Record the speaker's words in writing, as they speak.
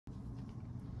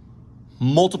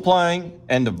multiplying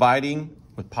and dividing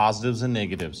with positives and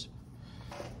negatives.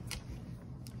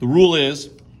 The rule is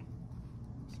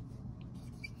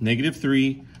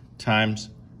 -3 times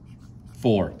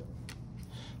 4.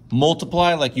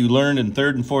 Multiply like you learned in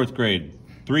 3rd and 4th grade.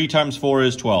 3 times 4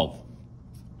 is 12.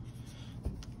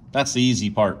 That's the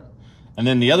easy part. And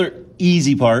then the other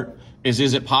easy part is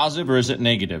it positive or is it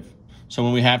negative? So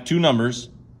when we have two numbers,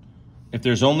 if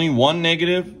there's only one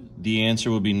negative, the answer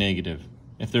would be negative.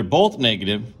 If they're both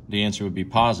negative, the answer would be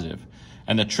positive.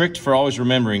 And the trick for always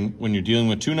remembering when you're dealing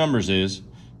with two numbers is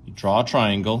you draw a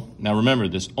triangle. Now remember,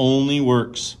 this only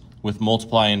works with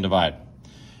multiply and divide.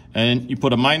 And you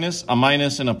put a minus,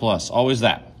 and a plus. Always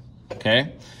that,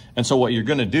 okay? And so what you're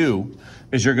going to do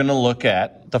is you're going to look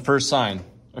at the first sign.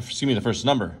 Excuse me, the first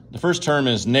number. The first term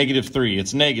is -3.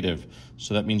 It's negative,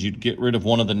 so that means you'd get rid of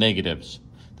one of the negatives.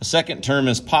 The second term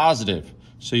is positive,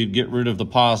 so you'd get rid of the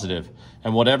positive.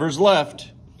 And whatever's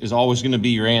left is always going to be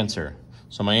your answer.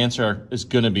 So my answer is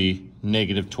going to be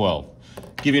 -12.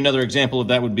 Give you another example of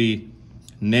that would be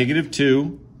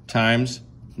 -2 times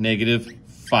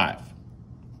 -5.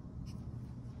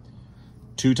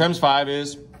 2 times 5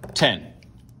 is 10.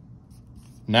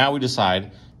 Now we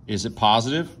decide, is it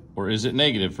positive or is it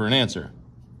negative for an answer?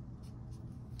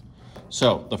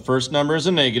 So the first number is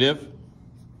a negative.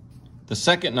 The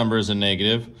second number is a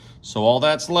negative. So all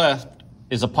that's left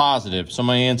is a positive. So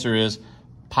my answer is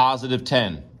positive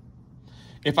 10.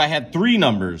 If I had three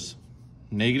numbers,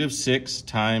 -6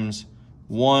 times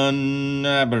 1,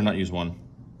 I better not use 1.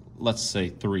 Let's say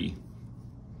 3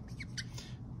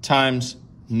 times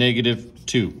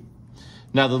 -2.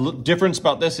 Now the difference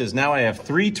about this is now I have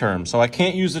three terms, so I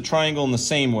can't use the triangle in the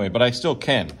same way, but I still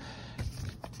can.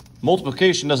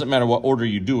 Multiplication doesn't matter what order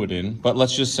you do it in, but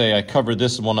let's just say I cover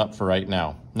this one up for right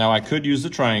now. Now I could use the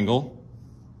triangle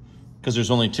because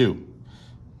there's only two.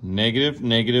 Negative,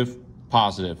 negative,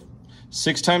 positive.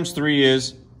 6 times 3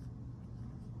 is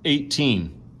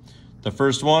 18. The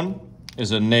first one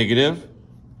is a negative.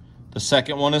 The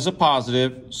second one is a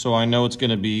positive, so I know it's going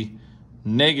to be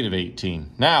 -18.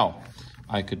 Now,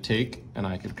 I could take and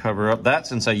I could cover up that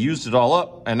since I used it all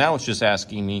up, and now it's just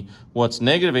asking me what's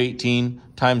 -18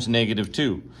 times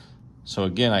 -2. So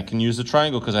again, I can use the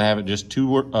triangle because I have it just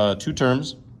two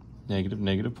terms, negative,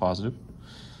 negative, positive.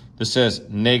 This says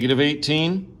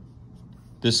 -18.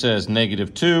 This says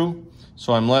 -2.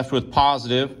 So I'm left with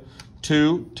positive.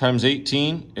 2 times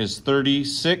 18 is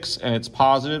 36, and it's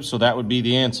positive, so that would be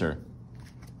the answer.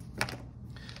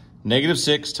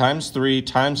 -6 times 3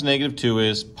 times -2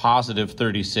 is positive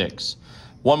 36.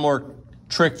 One more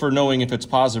trick for knowing if it's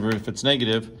positive or if it's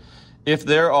negative. If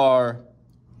there are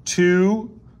 2,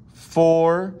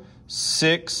 4,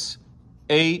 6,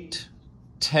 8,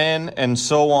 10, and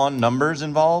so on numbers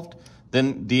involved,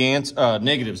 then the answer,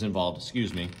 negatives involved,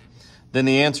 excuse me, then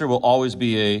the answer will always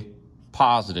be a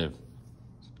positive.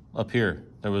 Up here,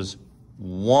 there was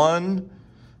 1,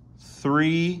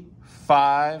 3,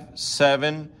 5,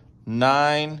 7,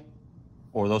 9,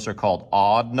 or those are called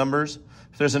odd numbers.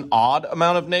 If there's an odd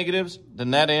amount of negatives,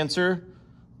 then that answer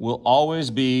will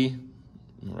always be,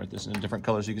 let me write this in different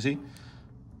colors so you can see,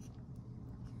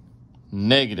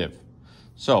 negative.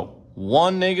 So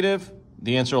 1 negative,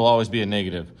 the answer will always be a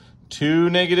negative. 2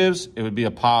 negatives, it would be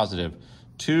a positive.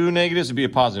 2 negatives would be a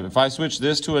positive. If I switch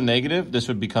this to a negative, this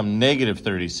would become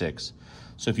 -36.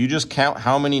 So if you just count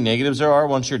how many negatives there are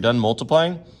once you're done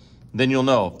multiplying, then you'll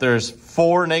know. If there's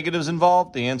 4 negatives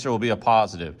involved, the answer will be a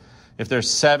positive. If there's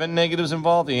 7 negatives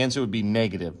involved, the answer would be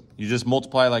negative. You just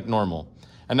multiply like normal.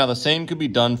 And now the same could be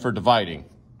done for dividing.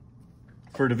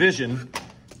 For division,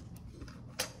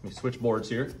 let me switch boards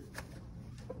here.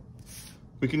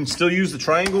 We can still use the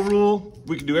triangle rule.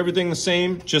 We can do everything the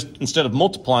same, just instead of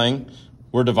multiplying,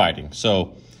 we're dividing.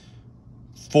 So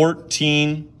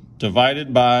 14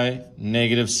 divided by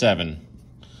 -7.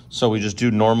 So we just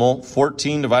do normal.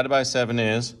 14 divided by 7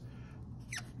 is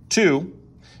 2.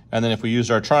 And then if we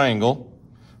use our triangle,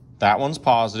 that one's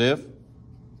positive.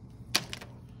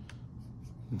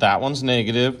 That one's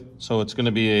negative. So it's going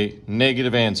to be a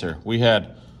negative answer. We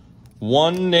had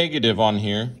 1 negative on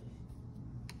here.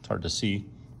 It's hard to see.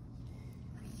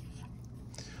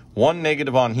 1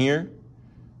 negative on here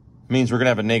means we're going to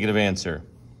have a negative answer.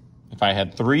 If I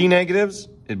had 3 negatives,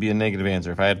 it'd be a negative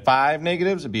answer. If I had 5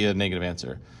 negatives, it'd be a negative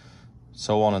answer.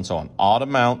 So on and so on. Odd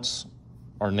amounts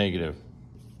are negative.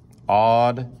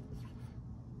 Odd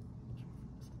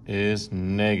is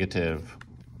negative.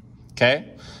 Okay?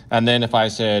 And then if I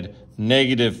said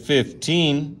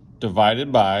 -15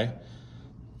 divided by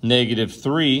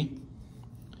 -3,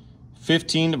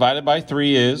 15 divided by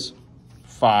 3 is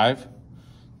 5.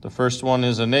 The first one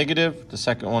is a negative, the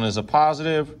second one is a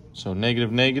positive. So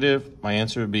negative, negative, my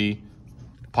answer would be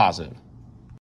positive.